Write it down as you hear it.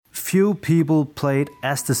Few people played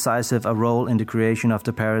as decisive a role in the creation of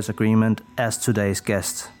the Paris Agreement as today's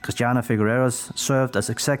guest. Christiana Figueres served as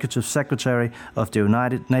Executive Secretary of the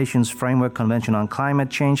United Nations Framework Convention on Climate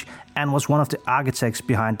Change and was one of the architects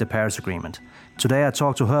behind the Paris Agreement. Today I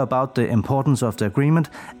talked to her about the importance of the agreement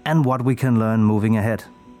and what we can learn moving ahead.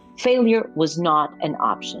 Failure was not an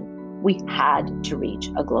option. We had to reach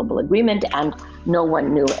a global agreement, and no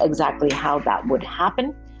one knew exactly how that would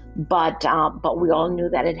happen. But we all knew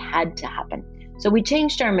that it had to happen. So we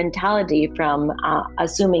changed our mentality from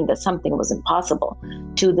assuming that something was impossible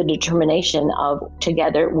to the determination of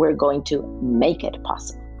together we're going to make it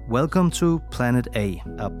possible. Welcome to Planet A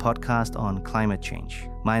podcast on climate change.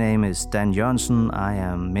 My name is Dan Jørgensen. I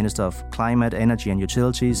am Minister of Climate, Energy and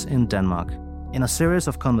Utilities in Denmark. In a series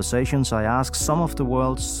of conversations, I ask some of the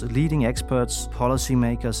world's leading experts,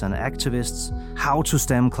 policymakers and activists how to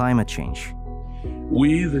stem climate change.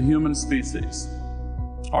 We, the human species,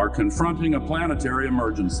 are confronting a planetary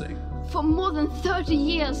emergency. For more than 30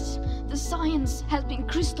 years, the science has been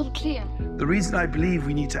crystal clear. The reason I believe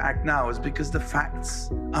we need to act now is because the facts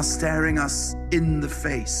are staring us in the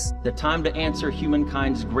face. The time to answer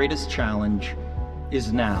humankind's greatest challenge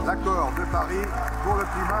is now. L'accord de Paris pour le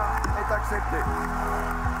climat est accepté.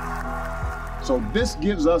 So this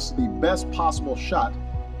gives us the best possible shot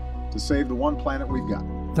to save the one planet we've got.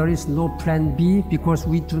 There is no plan B because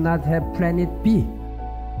we do not have planet B.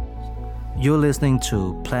 You're listening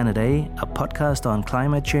to Planet A podcast on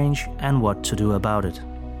climate change and what to do about it.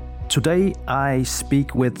 Today, I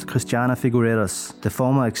speak with Christiana Figueres, the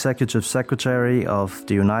former Executive Secretary of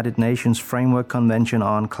the United Nations Framework Convention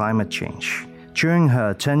on Climate Change. During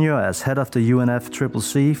her tenure as head of the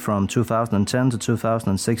UNFCCC from 2010 to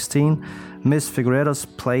 2016, Ms. Figueres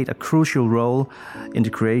played a crucial role in the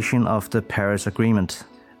creation of the Paris Agreement.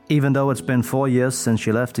 Even though it's been 4 years since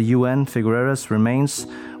she left the UN, Figueres remains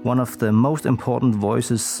one of the most important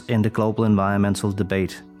voices in the global environmental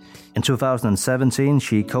debate. In 2017,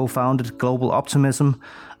 she co-founded Global Optimism,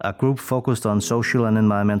 a group focused on social and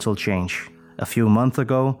environmental change. A few months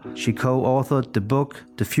ago, she co-authored the book,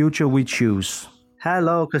 The Future We Choose.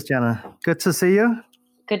 Hello, Christiana. Good to see you.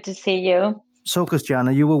 Good to see you. So,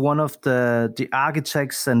 Christiana, you were one of the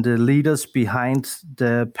architects and the leaders behind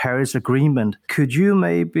the Paris Agreement. Could you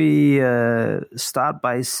maybe start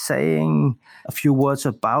by saying a few words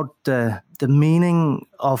about the meaning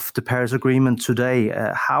of the Paris Agreement today?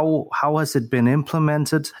 How has it been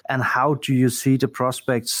implemented, and how do you see the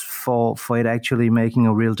prospects for it actually making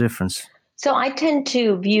a real difference? So I tend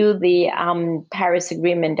to view the Paris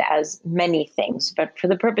Agreement as many things, but for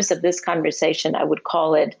the purpose of this conversation, I would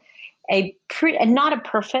call it not a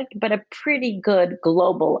perfect, but a pretty good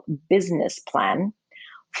global business plan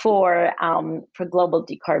for global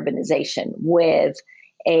decarbonization, with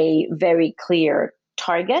a very clear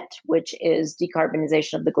target, which is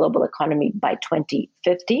decarbonization of the global economy by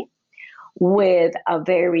 2050, with a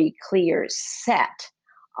very clear set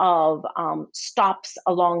of stops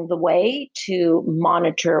along the way to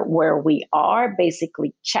monitor where we are,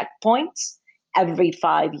 basically checkpoints. Every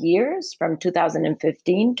 5 years, from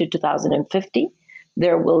 2015 to 2050,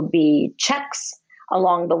 there will be checks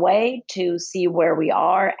along the way to see where we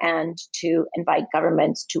are and to invite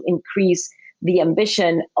governments to increase the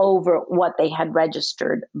ambition over what they had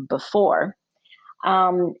registered before,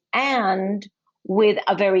 and with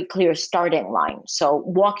a very clear starting line. So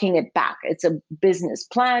walking it back, it's a business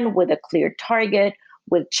plan with a clear target,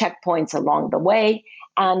 with checkpoints along the way,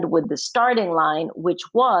 and with the starting line, which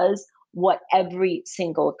was what every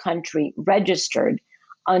single country registered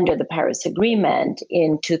under the Paris Agreement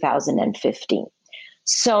in 2015.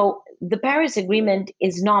 So the Paris Agreement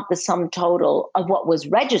is not the sum total of what was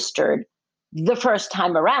registered the first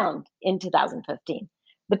time around in 2015.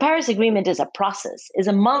 The Paris Agreement is a process, is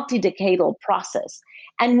a multi-decadal process,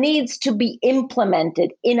 and needs to be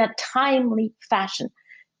implemented in a timely fashion.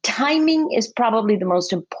 Timing is probably the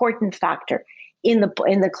most important factor in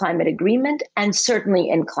the climate agreement, and certainly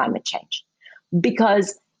in climate change.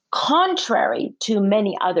 Because contrary to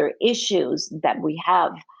many other issues that we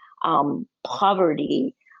have,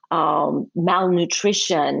 poverty,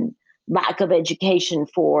 malnutrition, lack of education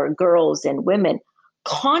for girls and women,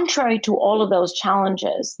 contrary to all of those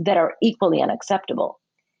challenges that are equally unacceptable,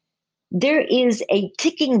 there is a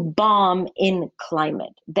ticking bomb in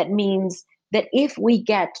climate. That means that if we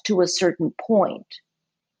get to a certain point,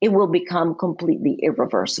 it will become completely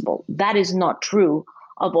irreversible. That is not true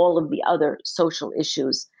of all of the other social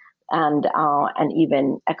issues and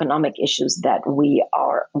even economic issues that we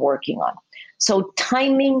are working on. So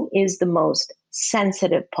timing is the most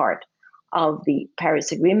sensitive part of the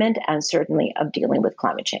Paris Agreement and certainly of dealing with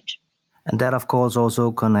climate change. And that, of course,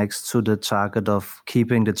 also connects to the target of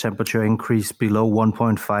keeping the temperature increase below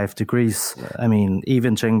 1.5 degrees. I mean,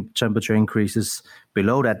 even temperature increases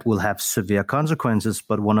below that will have severe consequences.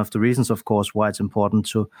 But one of the reasons, of course, why it's important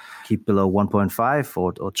to keep below 1.5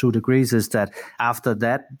 or 2 degrees is that after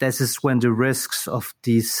that, this is when the risks of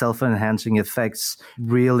these self-enhancing effects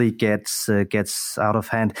really gets out of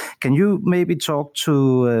hand. Can you maybe talk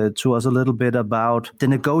to us a little bit about the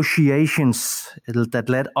negotiations that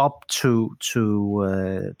led up to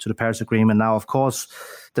the Paris Agreement? Now, of course,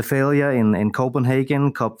 the failure in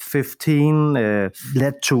Copenhagen, COP15,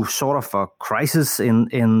 led to sort of a crisis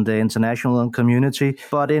in the international community.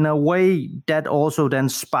 But in a way, that also then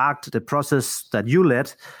sparked the process that you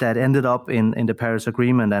led that ended up in the Paris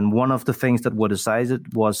Agreement. And one of the things that were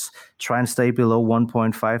decided was try and stay below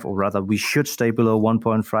 1.5, or rather, we should stay below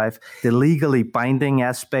 1.5. The legally binding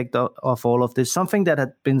aspect of all of this, something that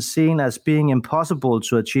had been seen as being impossible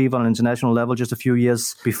to achieve on an international level just a few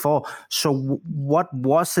years before. So what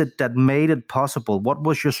was it that made it possible? What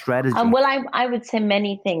was your strategy? Well, I would say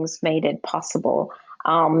many things made it possible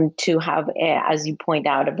to have, as you point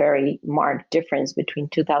out, a very marked difference between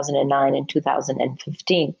 2009 and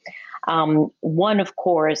 2015. One, of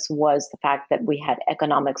course, was the fact that we had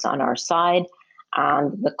economics on our side,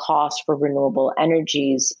 and the cost for renewable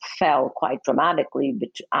energies fell quite dramatically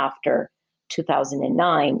after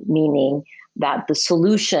 2009, meaning that the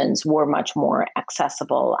solutions were much more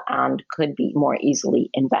accessible and could be more easily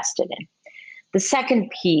invested in. The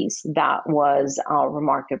second piece that was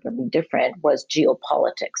remarkably different was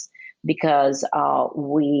geopolitics, because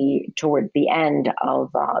toward the end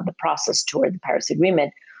of the process toward the Paris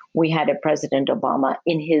Agreement, we had a President Obama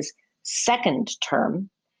in his second term.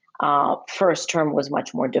 First term was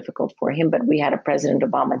much more difficult for him, but we had a President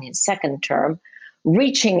Obama in his second term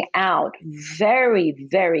reaching out very,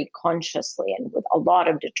 very consciously and with a lot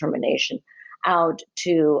of determination out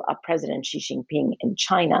to President Xi Jinping in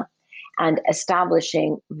China and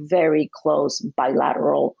establishing very close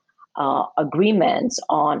bilateral agreements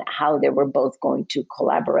on how they were both going to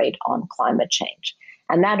collaborate on climate change.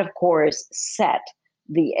 And that, of course, set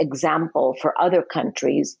the example for other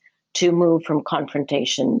countries to move from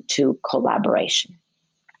confrontation to collaboration.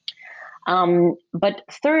 But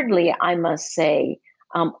thirdly, I must say,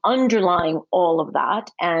 underlying all of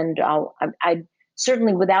that, and I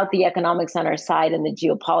certainly without the economics on our side and the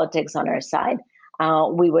geopolitics on our side,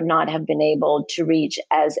 we would not have been able to reach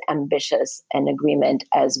as ambitious an agreement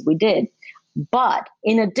as we did. But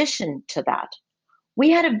in addition to that,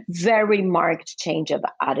 we had a very marked change of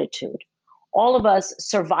attitude. All of us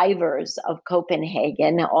survivors of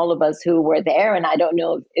Copenhagen, all of us who were there, and I don't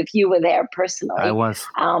know if you were there personally. I was.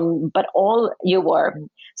 But all you were.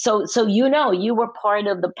 So you were part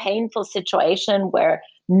of the painful situation where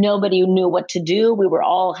nobody knew what to do. We were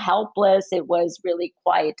all helpless. It was really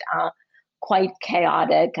quite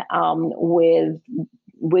chaotic,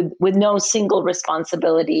 with no single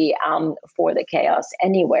responsibility for the chaos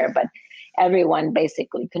anywhere, but everyone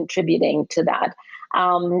basically contributing to that.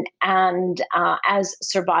 As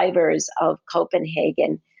survivors of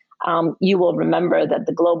Copenhagen, you will remember that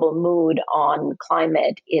the global mood on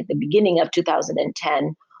climate at the beginning of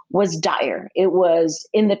 2010 was dire. It was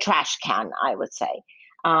in the trash can, I would say.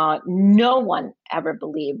 No one ever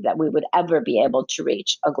believed that we would ever be able to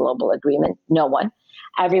reach a global agreement. No one.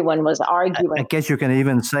 Everyone was arguing. I guess you can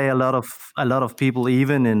even say a lot of people,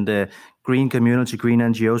 even in the green community, green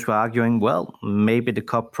NGOs, were arguing, well, maybe the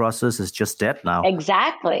COP process is just dead now.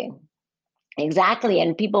 Exactly.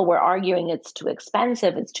 And people were arguing it's too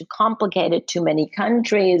expensive, it's too complicated, too many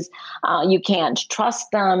countries, you can't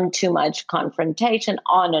trust them, too much confrontation,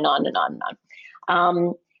 on and on and on and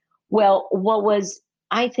on. Well, what was,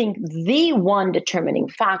 I think, the one determining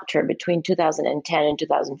factor between 2010 and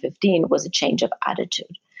 2015 was a change of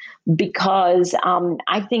attitude. Because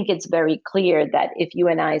I think it's very clear that if you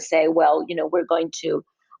and I say, well, we're going to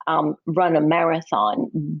run a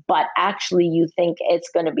marathon, but actually you think it's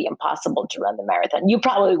going to be impossible to run the marathon, you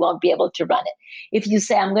probably won't be able to run it. If you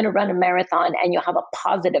say, I'm going to run a marathon, and you have a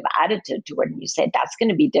positive attitude toward it, and you say, that's going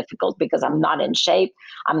to be difficult because I'm not in shape,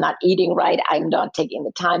 I'm not eating right, I'm not taking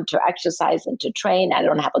the time to exercise and to train, I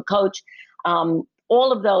don't have a coach.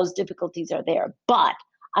 All of those difficulties are there, but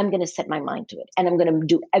I'm going to set my mind to it, and I'm going to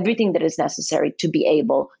do everything that is necessary to be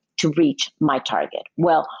able to reach my target.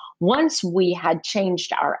 Well, once we had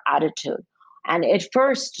changed our attitude, and it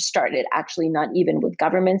first started actually not even with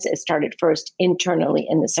governments, it started first internally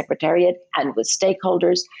in the Secretariat and with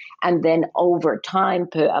stakeholders, and then over time,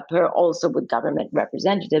 also with government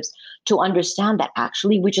representatives, to understand that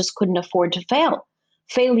actually we just couldn't afford to fail.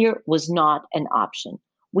 Failure was not an option.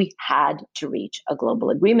 we had to reach a global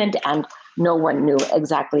agreement, and no one knew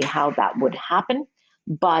exactly how that would happen.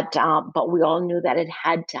 But we all knew that it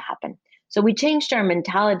had to happen. So we changed our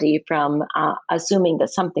mentality from assuming that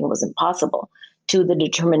something was impossible to the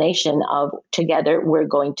determination of together we're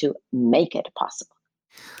going to make it possible.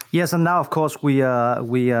 Yes, and now, of course, we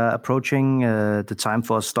are approaching the time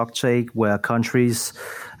for a stock take, where countries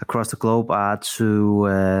across the globe are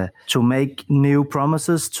to make new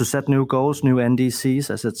promises, to set new goals, new NDCs,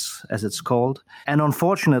 as it's called. And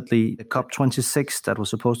unfortunately, the COP26 that was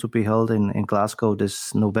supposed to be held in Glasgow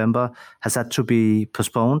this November has had to be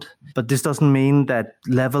postponed. But this doesn't mean that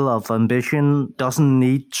level of ambition doesn't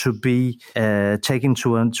need to be taken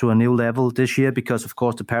to a new level this year, because, of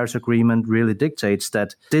course, the Paris Agreement really dictates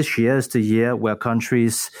that this year is the year where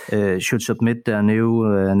countries should submit their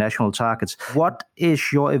new national targets. What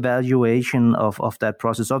is your evaluation of that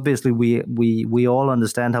process? Obviously, we all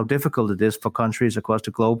understand how difficult it is for countries across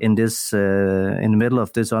the globe in this in the middle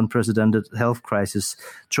of this unprecedented health crisis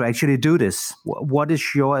to actually do this. What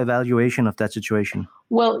is your evaluation of that situation?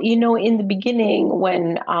 Well, in the beginning,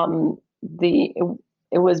 when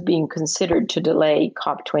it was being considered to delay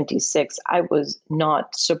COP26, I was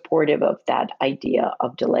not supportive of that idea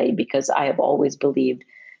of delay, because I have always believed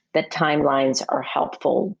that timelines are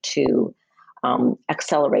helpful to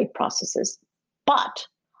accelerate processes. But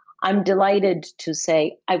I'm delighted to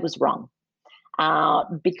say I was wrong,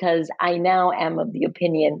 because I now am of the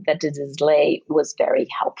opinion that the delay was very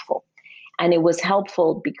helpful. And it was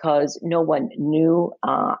helpful because no one knew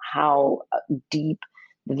how deep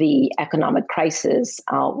the economic crisis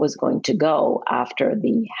was going to go after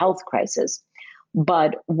the health crisis.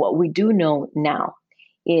 But what we do know now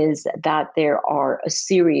is that there are a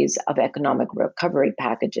series of economic recovery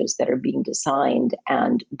packages that are being designed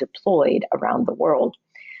and deployed around the world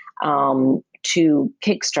to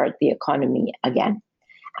kickstart the economy again.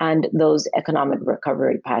 And those economic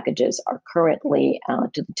recovery packages are currently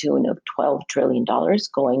to the tune of $12 trillion,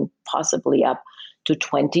 going possibly up to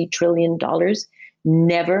 $20 trillion.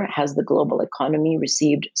 Never has the global economy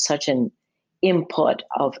received such an input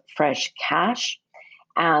of fresh cash.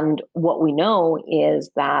 And what we know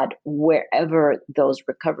is that wherever those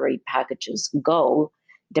recovery packages go,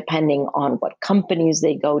 depending on what companies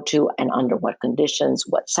they go to and under what conditions,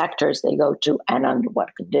 what sectors they go to and under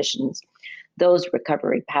what conditions, those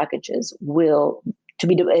recovery packages will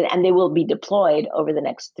be deployed over the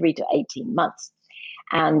next 3 to 18 months.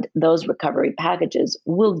 And those recovery packages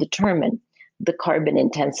will determine the carbon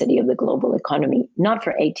intensity of the global economy, not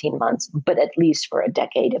for 18 months, but at least for a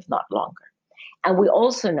decade, if not longer. And we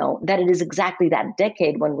also know that it is exactly that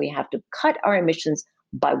decade when we have to cut our emissions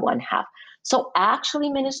by 1/2. So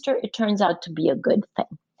actually, Minister, it turns out to be a good thing,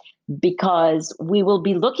 because we will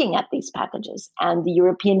be looking at these packages. And the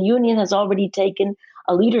European Union has already taken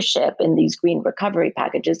a leadership in these green recovery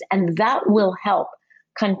packages, and that will help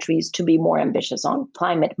countries to be more ambitious on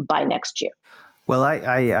climate by next year. Well,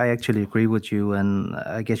 I actually agree with you. And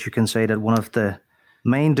I guess you can say that one of the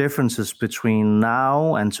main differences between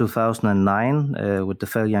now and 2009 with the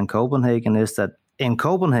failure in Copenhagen is that in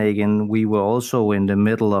Copenhagen, we were also in the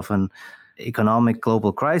middle of an economic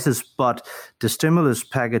global crisis, but the stimulus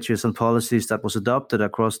packages and policies that was adopted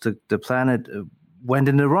across the planet went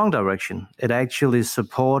in the wrong direction. It actually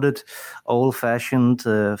supported old-fashioned,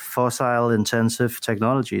 fossil-intensive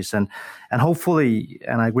technologies, and hopefully,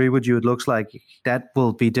 and I agree with you, it looks like that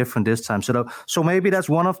will be different this time. So maybe that's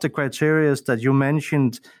one of the criteria that you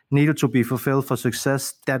mentioned needed to be fulfilled for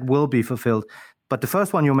success that will be fulfilled. But the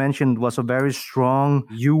first one you mentioned was a very strong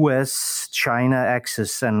US-China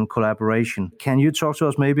axis and collaboration. Can you talk to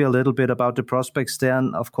us maybe a little bit about the prospects there?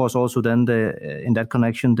 And of course, also then in that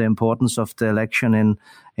connection, the importance of the election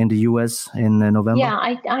in the US in November? Yeah,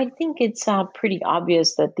 I think it's pretty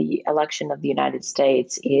obvious that the election of the United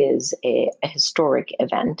States is a historic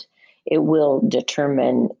event. It will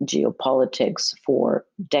determine geopolitics for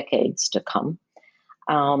decades to come.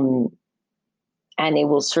 And it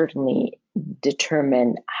will certainly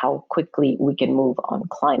determine how quickly we can move on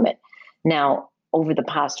climate. Now, over the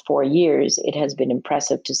past 4 years, it has been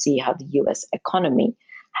impressive to see how the U.S. economy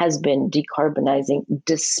has been decarbonizing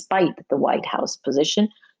despite the White House position,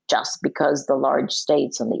 just because the large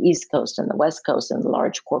states on the East Coast and the West Coast and the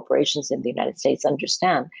large corporations in the United States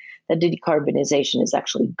understand that decarbonization is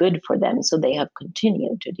actually good for them, so they have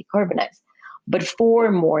continued to decarbonize. But 4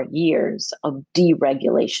 more years of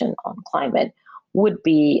deregulation on climate would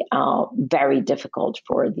be very difficult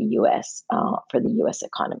for the U.S.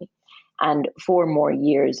 Economy, and 4 more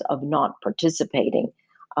years of not participating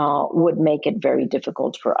would make it very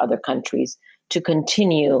difficult for other countries to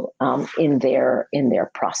continue in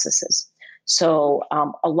their processes. So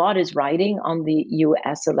a lot is riding on the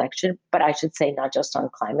US election, but I should say not just on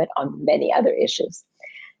climate, on many other issues.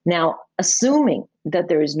 Now, assuming that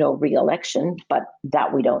there is no re-election, but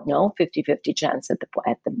that we don't know, 50-50 chance at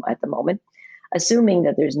the moment, assuming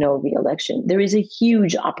that there's no re-election, there is a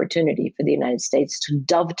huge opportunity for the United States to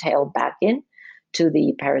dovetail back in to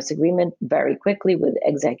the Paris Agreement very quickly with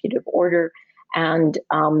executive order and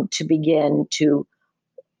to begin to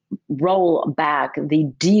roll back the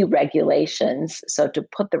deregulations, so to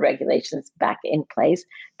put the regulations back in place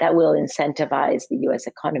that will incentivize the US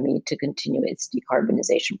economy to continue its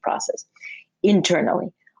decarbonization process internally.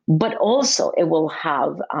 But also it will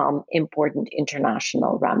have important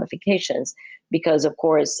international ramifications because, of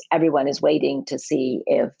course, everyone is waiting to see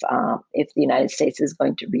if the United States is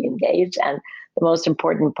going to re-engage. And the most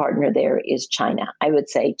important partner there is China. I would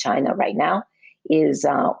say China right now is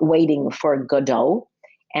waiting for Godot.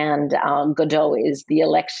 And Godot is the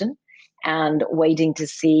election, and waiting to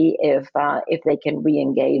see if they can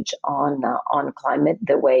re-engage on climate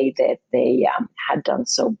the way that they had done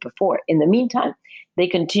so before. In the meantime, they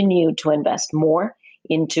continue to invest more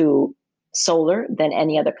into solar than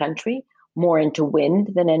any other country, more into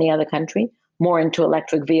wind than any other country, more into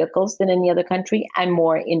electric vehicles than any other country, and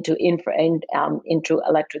more into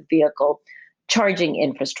electric vehicle charging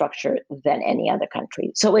infrastructure than any other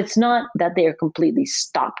country. So it's not that they are completely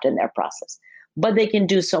stopped in their process, but they can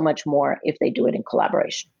do so much more if they do it in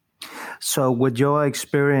collaboration. So with your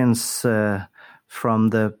experience from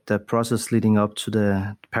the process leading up to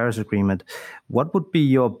the Paris Agreement, what would be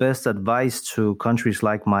your best advice to countries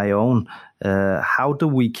like my own? How do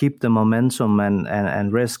we keep the momentum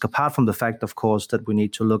and risk, apart from the fact, of course, that we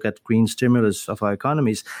need to look at green stimulus of our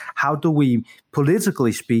economies? How do we,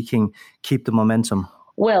 politically speaking, keep the momentum?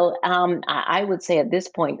 Well, I would say at this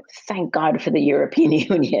point, thank God for the European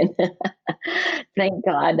Union. Thank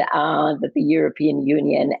God that the European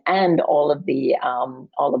Union and all of the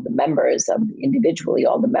members of individually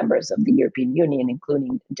all the members of the European Union,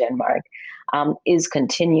 including Denmark, is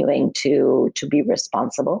continuing to be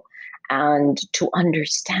responsible and to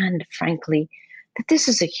understand, frankly, that this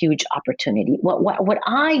is a huge opportunity. What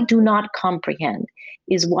I do not comprehend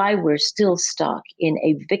is why we're still stuck in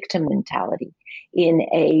a victim mentality, in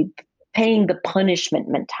a paying the punishment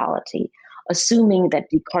mentality, assuming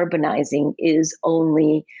that decarbonizing is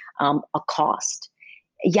only a cost.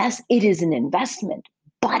 Yes, it is an investment,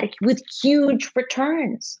 but with huge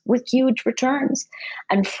returns,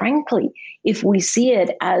 And frankly, if we see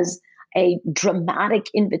it as a dramatic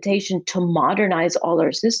invitation to modernize all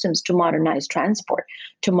our systems, to modernize transport,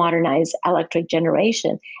 to modernize electric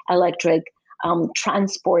generation, electric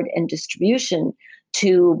transport and distribution,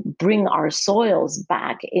 to bring our soils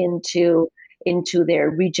back into their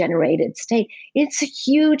regenerated state. It's a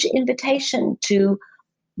huge invitation to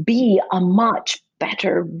be a much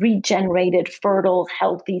better, regenerated, fertile,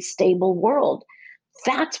 healthy, stable world.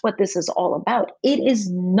 That's what this is all about. It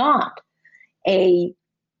is not a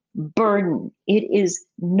burden. It is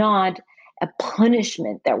not a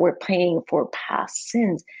punishment that we're paying for past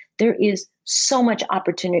sins. There is so much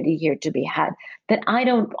opportunity here to be had that I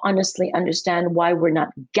don't honestly understand why we're not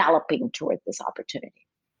galloping toward this opportunity.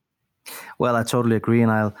 Well, I totally agree,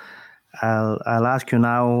 and I'll ask you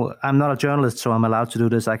now. I'm not a journalist, so I'm allowed to do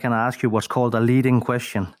this. I can ask you what's called a leading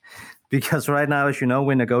question, because right now, as you know,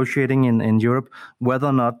 we're negotiating in Europe whether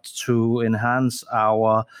or not to enhance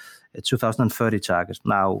our 2030 target.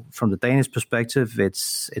 Now, from the Danish perspective,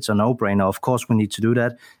 it's a no-brainer. Of course, we need to do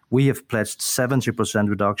that. We have pledged 70%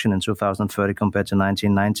 reduction in 2030 compared to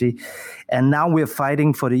 1990. And now we're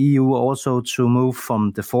fighting for the EU also to move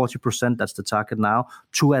from the 40%, that's the target now,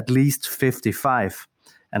 to at least 55%.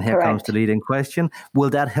 And here comes the leading question. Will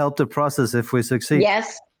that help the process if we succeed?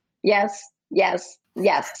 Yes.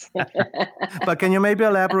 But can you maybe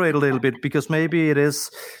elaborate a little bit? Because maybe it is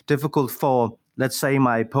difficult for, let's say,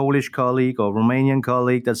 my Polish colleague or Romanian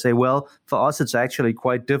colleague that say, well, for us, it's actually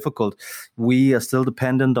quite difficult. We are still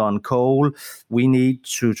dependent on coal. We need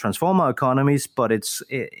to transform our economies, but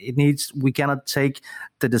we cannot take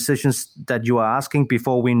the decisions that you are asking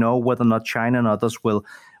before we know whether or not China and others will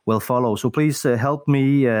follow. So please help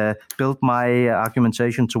me build my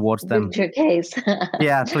argumentation towards them. Build your case.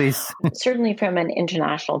 Yeah, please. Certainly from an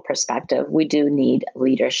international perspective, we do need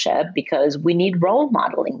leadership because we need role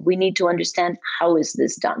modeling. We need to understand how is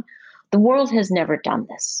this done. The world has never done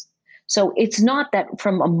this. So it's not that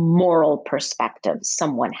from a moral perspective,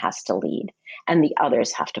 someone has to lead and the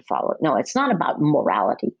others have to follow. No, it's not about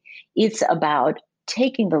morality. It's about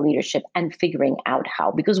taking the leadership and figuring out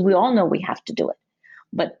how, because we all know we have to do it.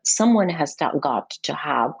 But someone has got to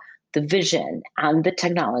have the vision and the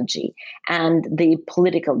technology and the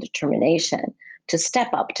political determination to step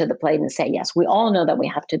up to the plate and say, yes, we all know that we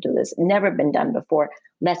have to do this. Never been done before.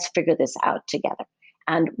 Let's figure this out together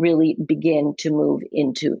and really begin to move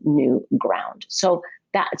into new ground. So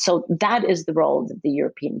that is the role that the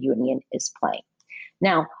European Union is playing.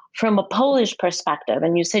 Now, from a Polish perspective,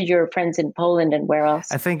 and you said you're friends in Poland and where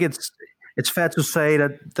else? I think it's fair to say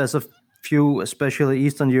that there's a few, especially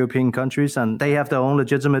Eastern European countries, and they have their own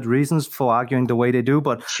legitimate reasons for arguing the way they do.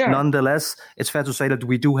 But nonetheless, it's fair to say that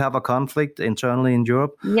we do have a conflict internally in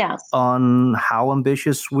Europe on how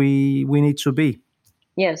ambitious we need to be.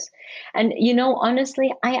 Yes. And,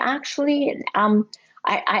 honestly, I actually,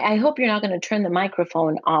 I hope you're not going to turn the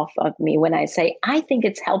microphone off of me when I say I think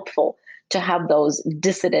it's helpful to have those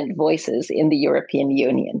dissident voices in the European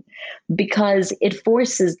Union, because it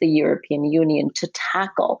forces the European Union to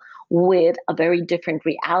tackle with a very different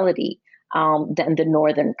reality than the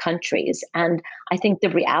northern countries. And I think the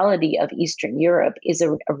reality of Eastern Europe is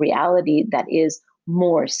a reality that is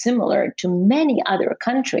more similar to many other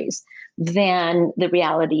countries than the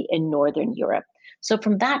reality in Northern Europe. So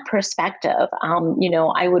from that perspective,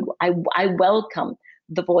 I welcome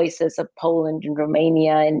the voices of Poland and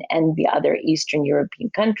Romania and the other Eastern European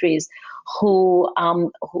countries who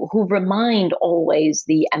remind always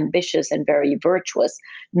the ambitious and very virtuous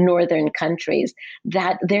northern countries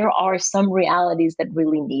that there are some realities that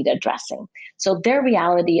really need addressing. So their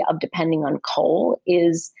reality of depending on coal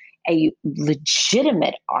is a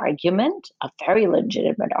legitimate argument, a very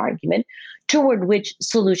legitimate argument, toward which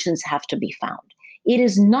solutions have to be found. It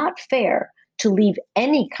is not fair to leave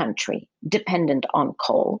any country dependent on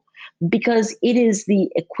coal, because it is the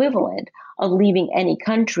equivalent of leaving any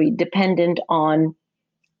country dependent on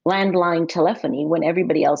landline telephony when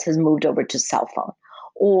everybody else has moved over to cell phone,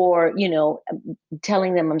 or,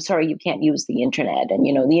 telling them, I'm sorry, you can't use the internet. And,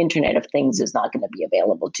 the Internet of Things is not going to be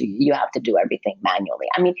available to you. You have to do everything manually.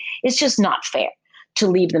 I mean, it's just not fair to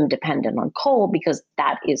leave them dependent on coal, because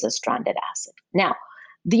that is a stranded asset. Now,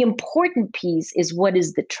 the important piece is, what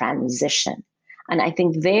is the transition? And I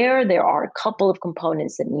think there are a couple of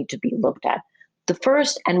components that need to be looked at. The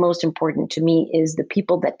first and most important to me is the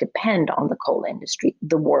people that depend on the coal industry,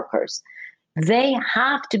 the workers. They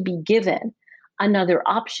have to be given another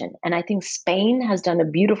option. And I think Spain has done a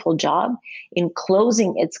beautiful job in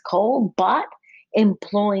closing its coal, but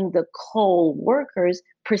employing the coal workers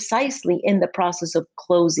precisely in the process of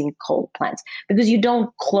closing coal plants, because you don't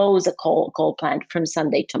close a coal plant from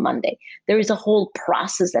Sunday to Monday. There is a whole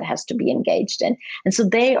process that has to be engaged in. And so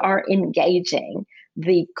they are engaging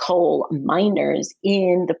the coal miners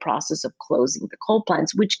in the process of closing the coal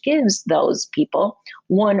plants, which gives those people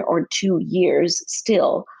 1 or 2 years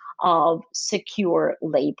still of secure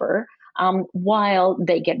labor while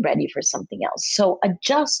they get ready for something else. So a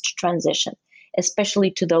just transition,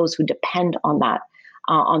 especially to those who depend on that,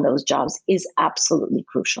 on those jobs, is absolutely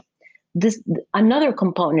crucial. Another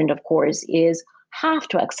component, of course, is have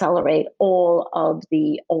to accelerate all of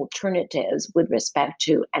the alternatives with respect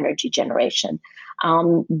to energy generation,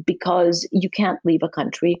 because you can't leave a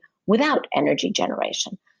country without energy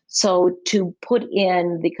generation. So to put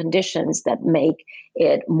in the conditions that make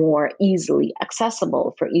it more easily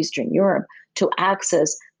accessible for Eastern Europe to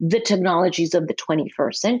access the technologies of the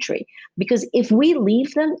 21st century. Because if we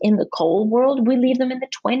leave them in the coal world, we leave them in the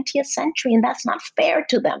 20th century, and that's not fair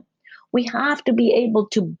to them. We have to be able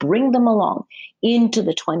to bring them along into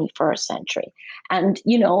the 21st century. And,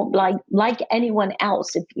 like anyone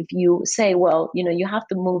else, if you say, well, you have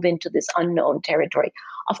to move into this unknown territory,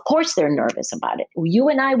 of course they're nervous about it. You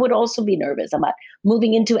and I would also be nervous about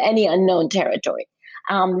moving into any unknown territory.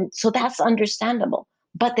 So that's understandable.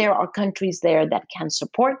 But there are countries there that can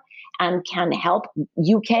support and can help.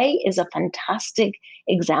 UK is a fantastic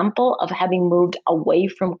example of having moved away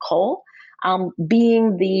from coal,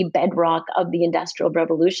 being the bedrock of the Industrial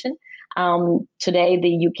Revolution. Today,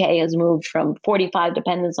 the UK has moved from 45%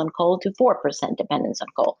 dependence on coal to 4% dependence on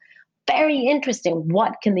coal. Very interesting.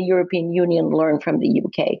 What can the European Union learn from the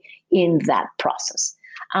UK in that process?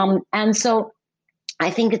 And so I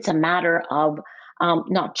think it's a matter of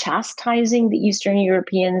not chastising the Eastern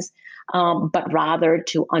Europeans, but rather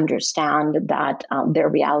to understand that their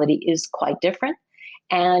reality is quite different,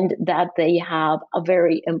 and that they have a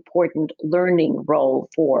very important learning role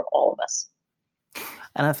for all of us.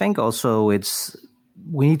 And I think also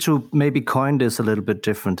we need to maybe coin this a little bit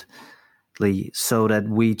differently, so that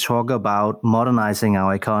we talk about modernizing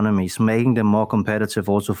our economies, making them more competitive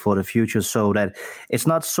also for the future, so that it's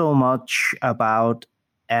not so much about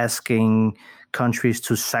asking countries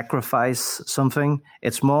to sacrifice something.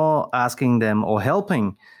 It's more asking them or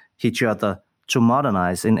helping each other to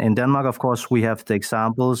modernize. In Denmark, of course, we have the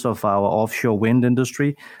examples of our offshore wind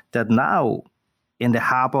industry that now, in the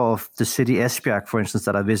harbor of the city Esbjerg, for instance,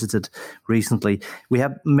 that I visited recently, we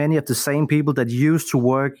have many of the same people that used to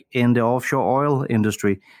work in the offshore oil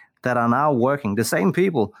industry that are now working, the same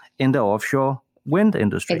people in the offshore wind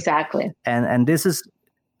industry. Exactly. And this is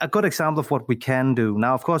a good example of what we can do.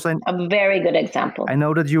 Now, of course, a very good example. I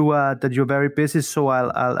know that you're very busy, so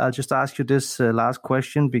I'll just ask you this last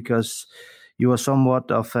question, because you are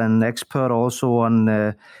somewhat of an expert also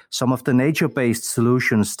on some of the nature-based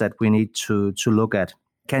solutions that we need to look at.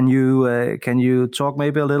 Can you talk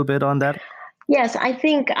maybe a little bit on that? Yes, I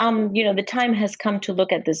think the time has come to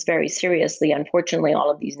look at this very seriously. Unfortunately, all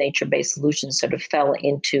of these nature-based solutions sort of fell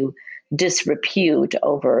into disrepute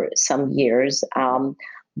over some years,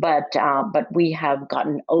 but we have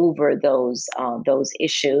gotten over those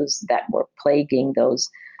issues that were plaguing those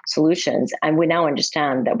solutions, and we now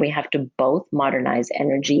understand that we have to both modernize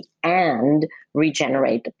energy and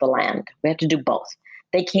regenerate the land. We have to do both.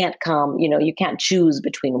 They can't come, you can't choose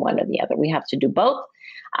between one or the other. We have to do both.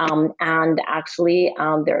 And actually,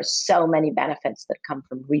 there are so many benefits that come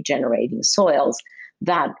from regenerating soils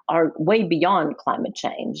that are way beyond climate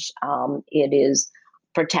change. It is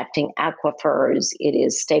protecting aquifers. It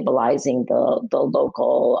is stabilizing the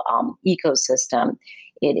local ecosystem.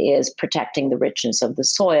 It is protecting the richness of the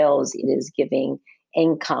soils. It is giving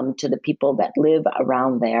income to the people that live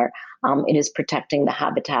around there. It is protecting the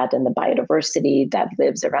habitat and the biodiversity that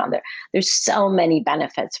lives around there. There's so many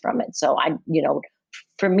benefits from it. So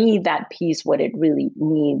for me, that piece, what it really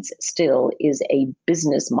needs still is a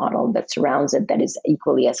business model that surrounds it that is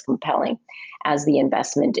equally as compelling as the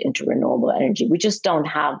investment into renewable energy. We just don't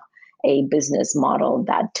have a business model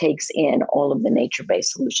that takes in all of the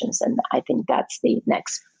nature-based solutions, and I think that's the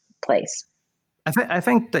next place. I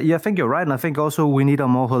think you're right, and I think also we need a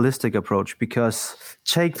more holistic approach, because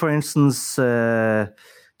take, for instance,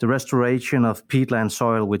 the restoration of peatland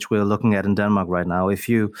soil, which we're looking at in Denmark right now. If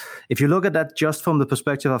you look at that just from the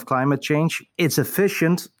perspective of climate change, it's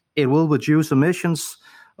efficient. It will reduce emissions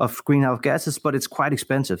of greenhouse gases, but it's quite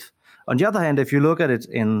expensive. On the other hand, if you look at it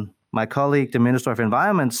in my colleague, the Minister of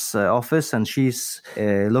Environment's office, and she's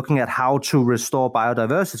looking at how to restore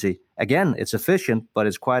biodiversity. Again, it's efficient, but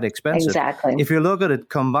it's quite expensive. Exactly. If you look at it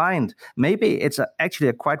combined, maybe it's actually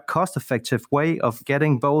a quite cost-effective way of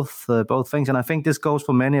getting both things. And I think this goes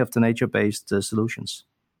for many of the nature-based solutions.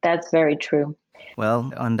 That's very true.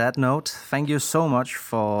 Well, on that note, thank you so much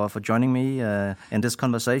for joining me in this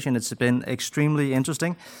conversation. It's been extremely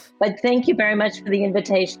interesting. But thank you very much for the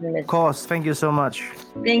invitation. Of course. Thank you so much.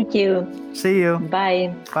 Thank you. See you.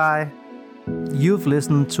 Bye. Bye. You've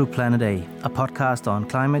listened to Planet A podcast on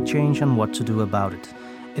climate change and what to do about it.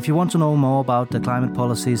 If you want to know more about the climate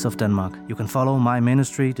policies of Denmark, you can follow my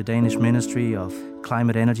ministry, the Danish Ministry of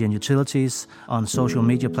Climate, Energy and Utilities, on social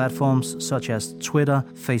media platforms such as Twitter,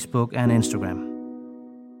 Facebook and Instagram.